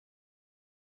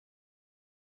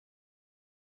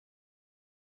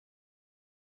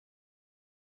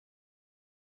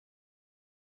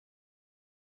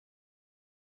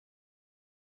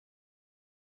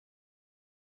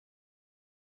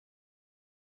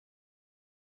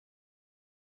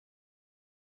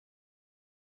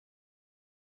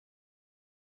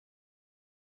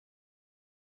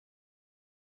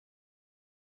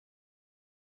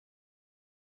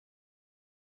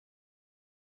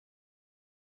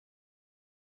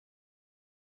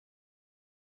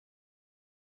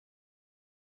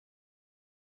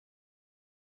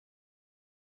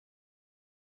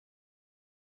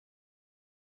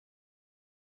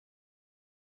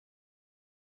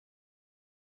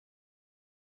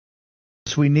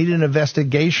We need an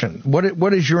investigation.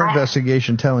 What is your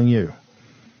investigation telling you?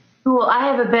 Well, I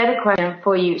have a better question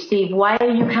for you, Steve. Why are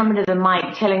you coming to the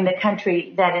mic telling the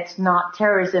country that it's not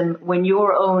terrorism when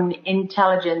your own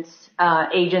intelligence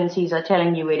agencies are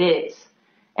telling you it is?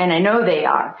 And I know they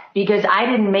are, because I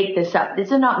didn't make this up.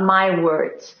 These are not my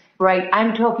words, right?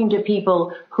 I'm talking to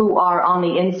people who are on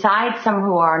the inside, some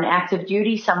who are on active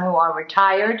duty, some who are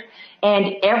retired,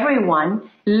 and everyone,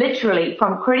 literally,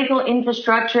 from critical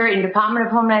infrastructure in Department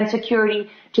of Homeland Security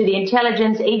to the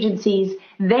intelligence agencies,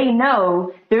 they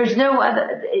know there's no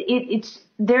other.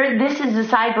 This is a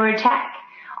cyber attack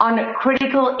on a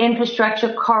critical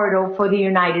infrastructure corridor for the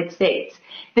United States.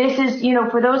 This is,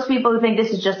 for those people who think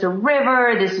this is just a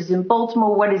river, this is in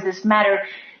Baltimore, what does this matter?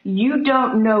 You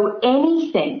don't know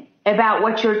anything about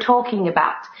what you're talking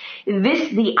about.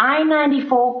 The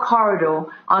I-94 corridor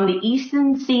on the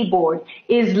eastern seaboard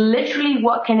is literally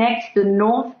what connects the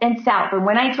north and south. And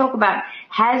when I talk about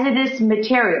hazardous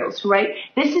materials, right,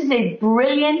 this is a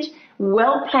brilliant,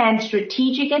 well-planned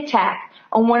strategic attack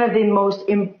on one of the most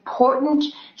important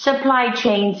supply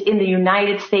chains in the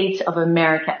United States of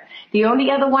America. The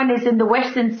only other one is in the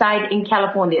western side in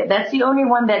California. That's the only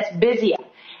one that's busier.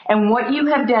 And what you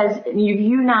have done,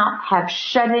 you now have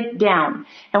shut it down.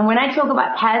 And when I talk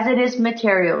about hazardous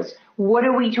materials, what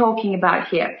are we talking about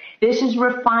here? This is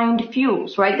refined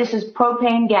fuels, right? This is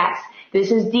propane gas.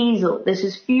 This is diesel. This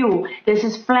is fuel. This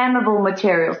is flammable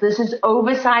materials. This is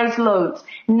oversized loads,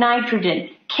 nitrogen,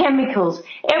 chemicals.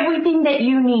 Everything that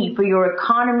you need for your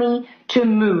economy to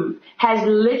move has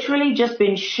literally just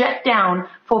been shut down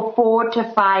for 4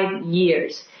 to 5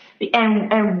 years.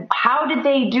 And how did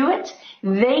they do it?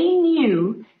 They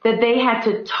knew that they had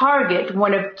to target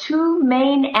one of 2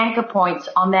 main anchor points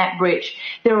on that bridge.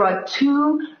 There are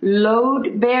 2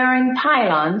 load-bearing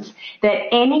pylons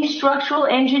that any structural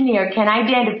engineer can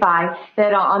identify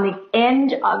that are on the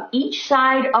end of each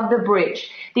side of the bridge.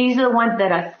 These are the ones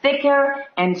that are thicker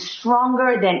and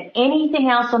stronger than anything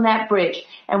else on that bridge.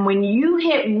 And when you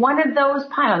hit one of those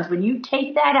pylons, when you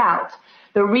take that out,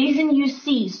 the reason you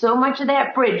see so much of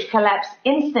that bridge collapse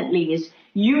instantly is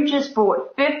you just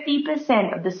brought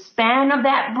 50% of the span of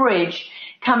that bridge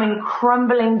coming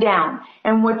crumbling down.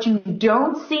 And what you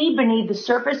don't see beneath the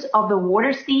surface of the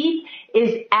water, Steve,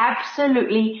 is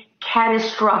absolutely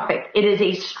catastrophic. It is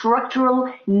a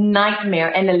structural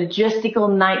nightmare and a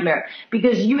logistical nightmare,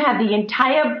 because you have the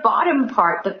entire bottom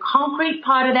part, the concrete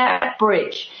part of that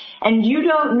bridge, and you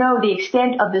don't know the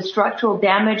extent of the structural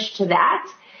damage to that.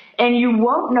 And you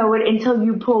won't know it until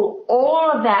you pull all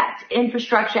of that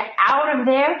infrastructure out of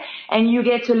there and you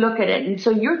get to look at it. And so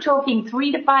you're talking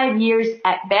 3 to 5 years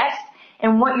at best.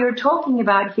 And what you're talking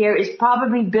about here is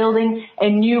probably building a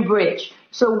new bridge.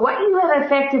 So what you have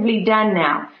effectively done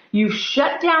now, you've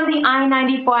shut down the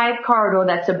I-95 corridor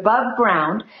that's above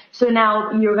ground. So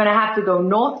now you're going to have to go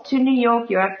north to New York.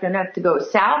 You're going to have to go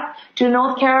south to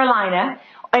North Carolina.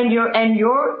 And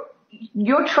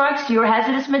your trucks, your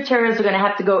hazardous materials are going to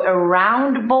have to go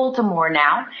around Baltimore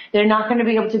now. They're not going to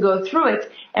be able to go through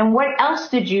it. And what else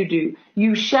did you do?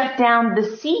 You shut down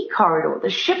the sea corridor, the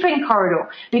shipping corridor,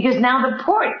 because now the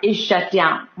port is shut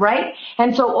down, right?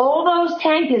 And so all those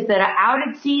tankers that are out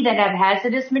at sea that have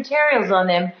hazardous materials on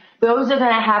them, those are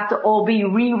going to have to all be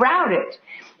rerouted.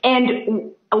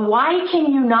 And why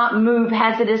can you not move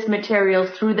hazardous materials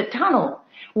through the tunnel?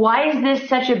 Why is this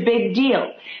such a big deal?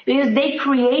 Because they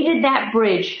created that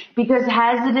bridge because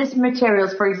hazardous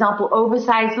materials, for example,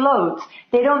 oversized loads,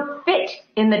 they don't fit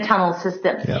in the tunnel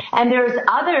system. Yep. And there's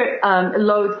other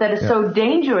loads that are so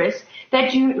dangerous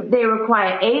that they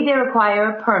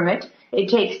require a permit. It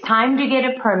takes time to get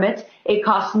a permit. It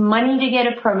costs money to get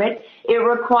a permit. It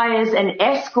requires an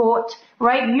escort,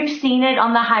 right? You've seen it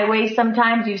on the highways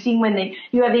sometimes. You've seen when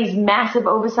you have these massive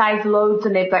oversized loads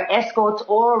and they've got escorts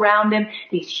all around them,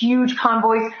 these huge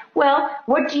convoys. Well,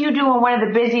 what do you do on one of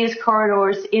the busiest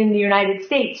corridors in the United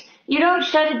States? You don't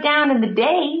shut it down in the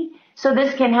day so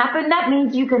this can happen. That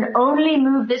means you can only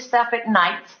move this stuff at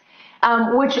night,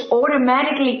 which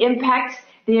automatically impacts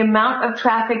the amount of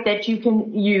traffic that you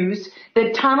can use.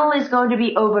 The tunnel is going to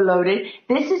be overloaded.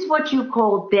 This is what you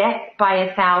call death by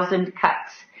 1,000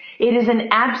 cuts. It is an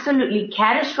absolutely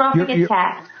catastrophic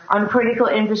attack on critical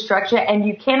infrastructure, and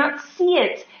you cannot see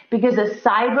it because a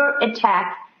cyber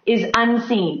attack is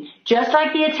unseen. Just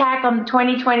like the attack on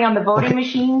 2020 on the voting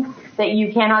machines that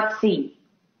you cannot see.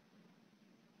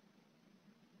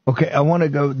 Okay, I want to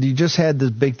go. You just had this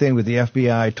big thing with the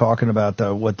FBI talking about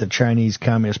what the Chinese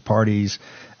Communist Party's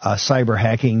cyber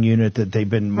hacking unit that they've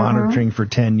been monitoring for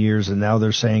 10 years, and now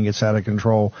they're saying it's out of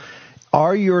control.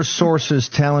 Are your sources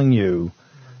telling you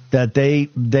that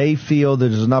they feel that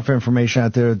there's enough information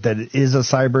out there that it is a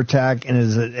cyber attack, and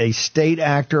is it a state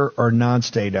actor or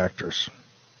non-state actors?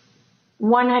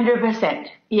 100%,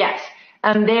 yes.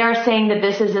 They are saying that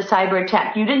this is a cyber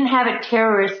attack. You didn't have a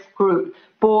terrorist group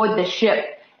board the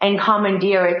ship and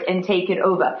commandeer it and take it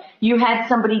over. You had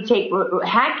somebody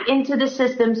hack into the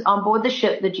systems on board the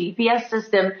ship, the GPS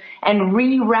system, and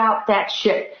reroute that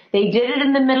ship. They did it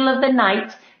in the middle of the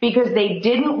night because they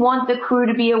didn't want the crew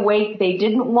to be awake. They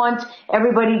didn't want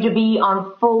everybody to be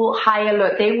on full high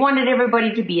alert. They wanted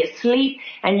everybody to be asleep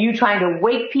and you trying to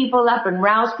wake people up and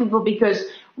rouse people, because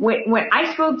when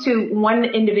I spoke to one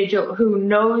individual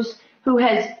who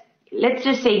has, let's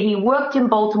just say he worked in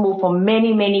Baltimore for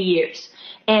many, many years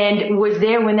and was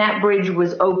there when that bridge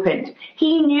was opened.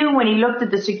 He knew when he looked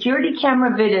at the security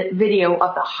camera video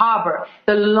of the harbor,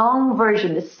 the long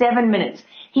version, the 7 minutes,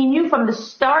 he knew from the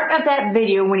start of that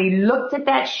video when he looked at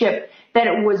that ship that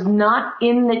it was not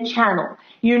in the channel.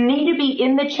 You need to be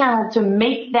in the channel to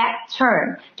make that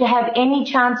turn, to have any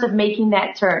chance of making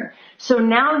that turn. So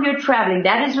now you're traveling.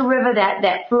 That is a river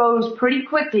that flows pretty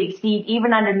quickly, Steve,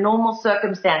 even under normal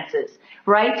circumstances,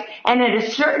 right? And at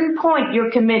a certain point,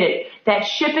 you're committed. That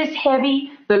ship is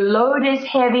heavy. The load is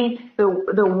heavy. The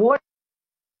water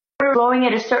is flowing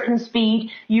at a certain speed.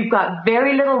 You've got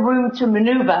very little room to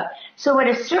maneuver. So at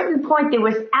a certain point, there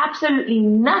was absolutely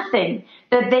nothing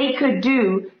that they could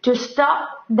do to stop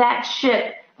that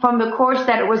ship from the course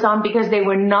that it was on, because they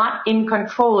were not in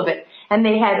control of it. And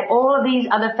they had all of these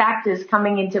other factors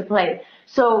coming into play.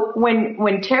 So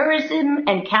when terrorism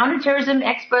and counterterrorism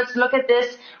experts look at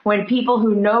this, when people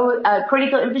who know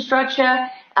critical infrastructure,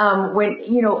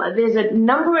 there's a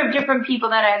number of different people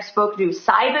that I've spoken to,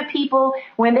 cyber people,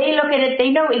 when they look at it, they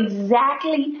know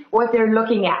exactly what they're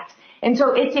looking at. And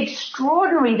so it's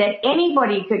extraordinary that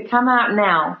anybody could come out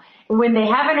now when they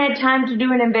haven't had time to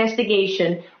do an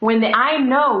investigation, I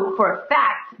know for a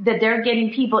fact that they're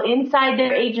getting people inside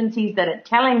their agencies that are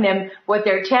telling them what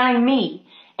they're telling me,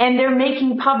 and they're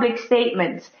making public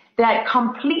statements that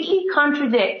completely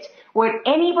contradict what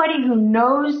anybody who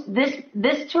knows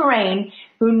this terrain,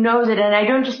 who knows it, and I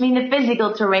don't just mean the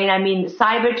physical terrain, I mean the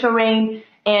cyber terrain,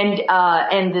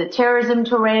 and the terrorism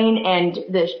terrain, and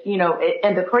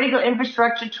the critical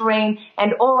infrastructure terrain,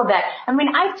 and all of that. I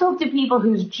mean, I've talked to people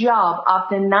whose job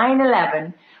after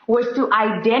 9/11 was to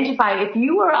identify, if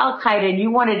you were Al-Qaeda and you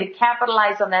wanted to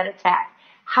capitalize on that attack,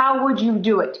 how would you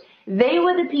do it? They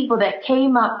were the people that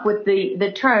came up with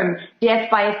the term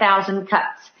death by 1,000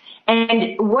 cuts.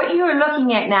 And what you're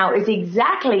looking at now is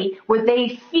exactly what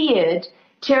they feared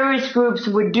terrorist groups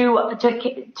would do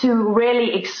to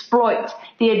really exploit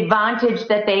the advantage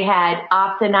that they had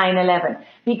after 9/11,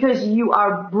 because you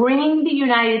are bringing the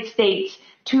United States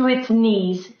to its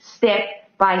knees step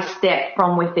by step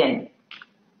from within.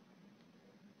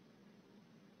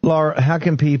 Laura, how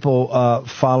can people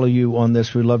follow you on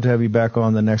this? We'd love to have you back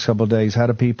on the next couple of days. How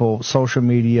do people, social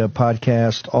media,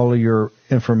 podcast, all of your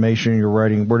information, your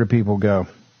writing, where do people go?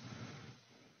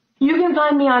 You can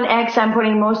find me on X. I'm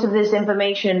putting most of this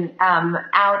information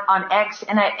out on X,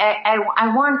 and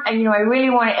I really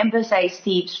want to emphasize,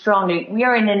 Steve, strongly. We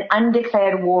are in an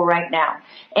undeclared war right now,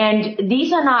 and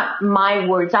these are not my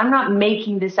words. I'm not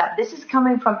making this up. This is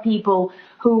coming from people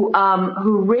who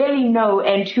really know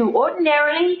and who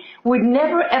ordinarily would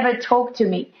never ever talk to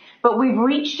me. But we've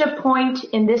reached a point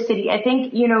in this city. I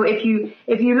think if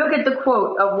you look at the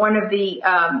quote of one of the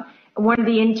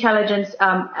intelligence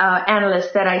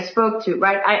analysts that I spoke to,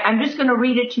 right? I'm just going to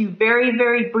read it to you very,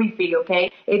 very briefly,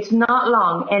 okay? It's not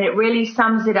long, and it really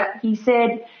sums it up. He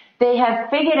said, "They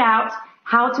have figured out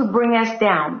how to bring us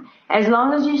down. As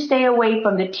long as you stay away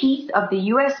from the teeth of the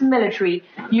U.S. military,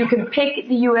 you can pick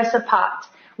the U.S. apart.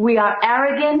 We are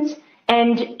arrogant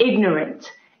and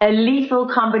ignorant, a lethal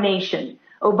combination.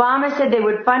 Obama said they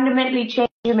would fundamentally change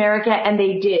America, and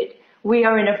they did. We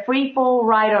are in a free-fall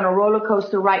ride on a roller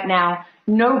coaster right now.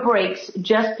 No brakes,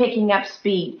 just picking up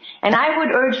speed." And I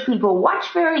would urge people,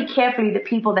 watch very carefully the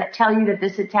people that tell you that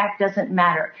this attack doesn't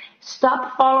matter.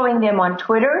 Stop following them on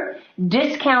Twitter.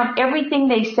 Discount everything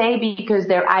they say because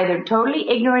they're either totally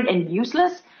ignorant and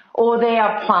useless, or they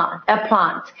are a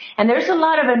plant. And there's a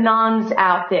lot of anons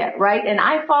out there, right? And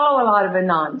I follow a lot of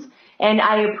anons. And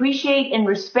I appreciate and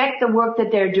respect the work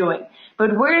that they're doing.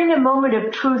 But we're in a moment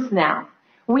of truth now.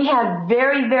 We have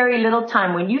very, very little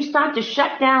time. When you start to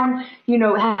shut down,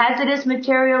 hazardous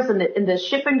materials and the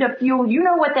shipment of fuel, you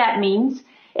know what that means.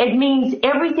 It means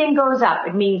everything goes up.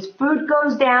 It means food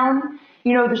goes down.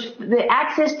 You know, the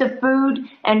access to food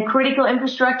and critical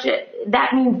infrastructure,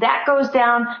 that means that goes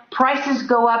down. Prices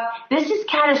go up. This is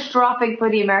catastrophic for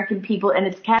the American people, and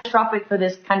it's catastrophic for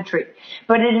this country.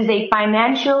 But it is a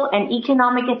financial and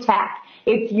economic attack.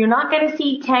 If you're not going to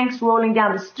see tanks rolling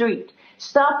down the street,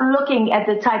 stop looking at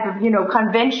the type of,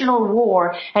 conventional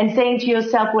war and saying to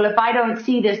yourself, well, if I don't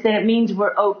see this, then it means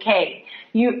we're okay.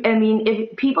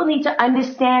 If people need to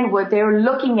understand what they're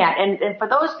looking at. And for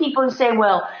those people who say,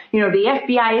 well, the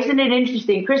FBI, isn't it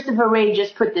interesting? Christopher Wray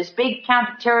just put this big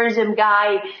counterterrorism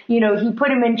guy, he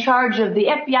put him in charge of the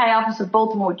FBI office of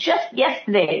Baltimore just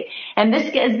yesterday. And this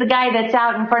is the guy that's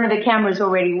out in front of the cameras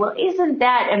already. Well, isn't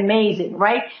that amazing,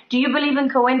 right? Do you believe in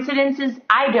coincidences?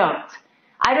 I don't.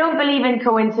 I don't believe in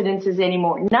coincidences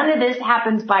anymore. None of this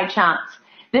happens by chance.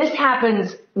 This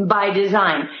happens by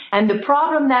design. And the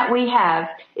problem that we have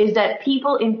is that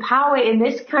people in power in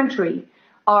this country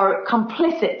are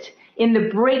complicit in the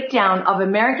breakdown of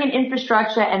American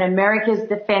infrastructure and America's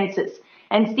defenses.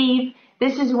 And Steve,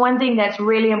 this is one thing that's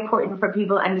really important for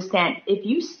people to understand. If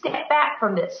you step back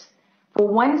from this for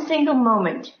one single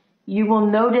moment, you will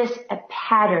notice a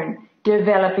pattern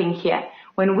developing here.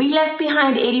 When we left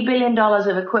behind $80 billion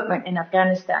of equipment in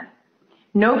Afghanistan,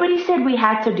 nobody said we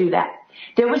had to do that.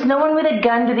 There was no one with a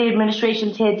gun to the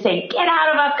administration's head saying, get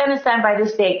out of Afghanistan by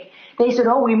this date. They said,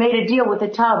 oh, we made a deal with the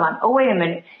Taliban. Oh, wait a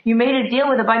minute. You made a deal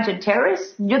with a bunch of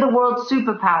terrorists? You're the world's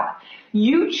superpower.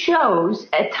 You chose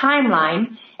a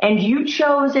timeline and you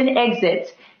chose an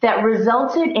exit that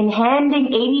resulted in handing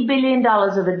 $80 billion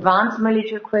of advanced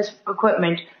military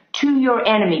equipment to your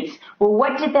enemies. Well,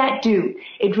 what did that do?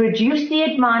 It reduced the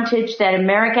advantage that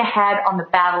America had on the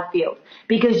battlefield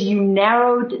because you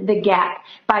narrowed the gap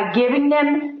by giving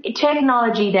them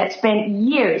technology that spent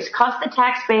years, cost the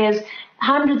taxpayers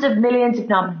hundreds of millions, if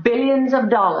not billions of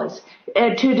dollars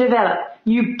to develop.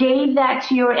 You gave that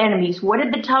to your enemies. What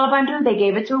did the Taliban do? They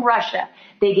gave it to Russia.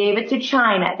 They gave it to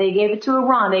China. They gave it to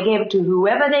Iran. They gave it to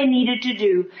whoever they needed to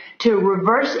do to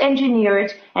reverse engineer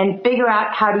it and figure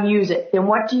out how to use it. Then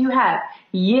what do you have?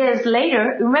 Years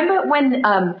later, remember when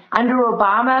under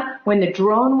Obama, when the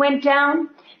drone went down?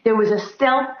 There was a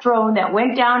stealth drone that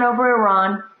went down over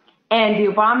Iran, and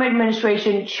the Obama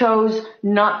administration chose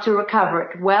not to recover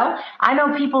it. Well, I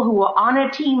know people who were on a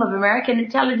team of American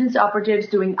intelligence operatives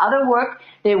doing other work.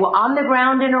 They were on the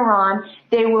ground in Iran.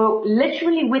 They were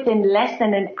literally within less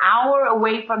than an hour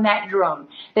away from that drone.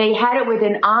 They had it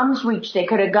within arm's reach. They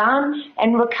could have gone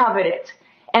and recovered it.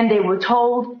 And they were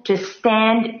told to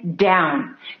stand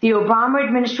down. The Obama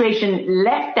administration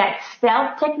left that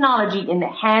stealth technology in the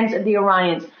hands of the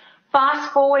Iranians.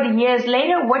 Fast forward years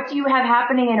later, what do you have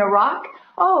happening in Iraq?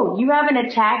 Oh, you have an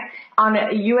attack on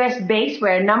a U.S. base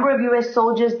where a number of U.S.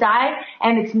 soldiers died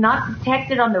and it's not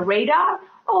detected on the radar?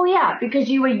 Oh, yeah, because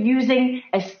you were using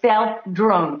a stealth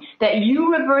drone that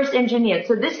you reverse engineered.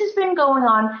 So this has been going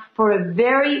on for a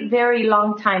very, very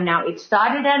long time now. It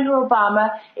started under Obama,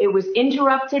 it was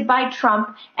interrupted by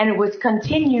Trump, and it was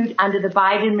continued under the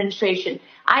Biden administration.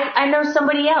 I know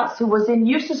somebody else who was in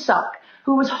USASOC,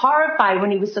 who was horrified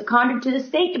when he was seconded to the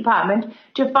State Department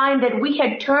to find that we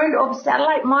had turned off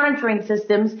satellite monitoring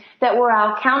systems that were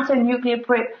our counter-nuclear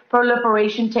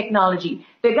proliferation technology.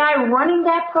 The guy running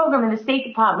that program in the State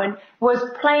Department was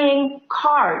playing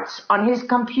cards on his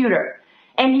computer,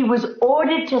 and he was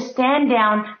ordered to stand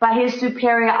down by his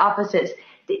superior officers.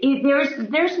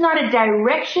 There's not a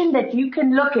direction that you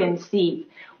can look in, Steve,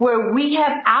 where we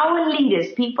have our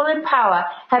leaders, people in power,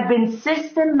 have been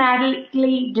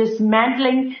systematically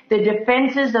dismantling the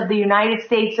defenses of the United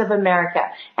States of America.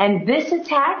 And this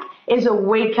attack is a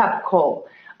wake-up call.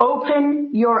 Open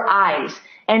your eyes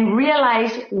and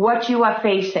realize what you are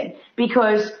facing,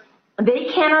 because they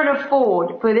cannot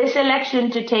afford for this election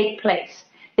to take place.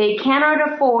 They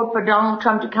cannot afford for Donald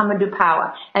Trump to come into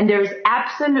power. And there is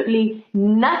absolutely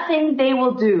nothing they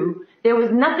will do. There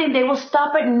was nothing, they will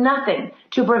stop at nothing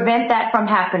to prevent that from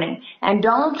happening. And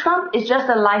Donald Trump is just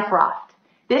a life raft.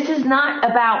 This is not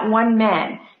about one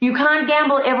man. You can't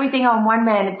gamble everything on one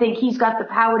man and think he's got the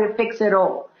power to fix it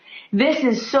all. This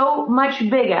is so much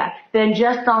bigger than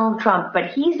just Donald Trump.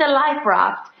 But he's a life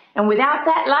raft. And without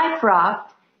that life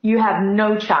raft, you have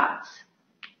no chance.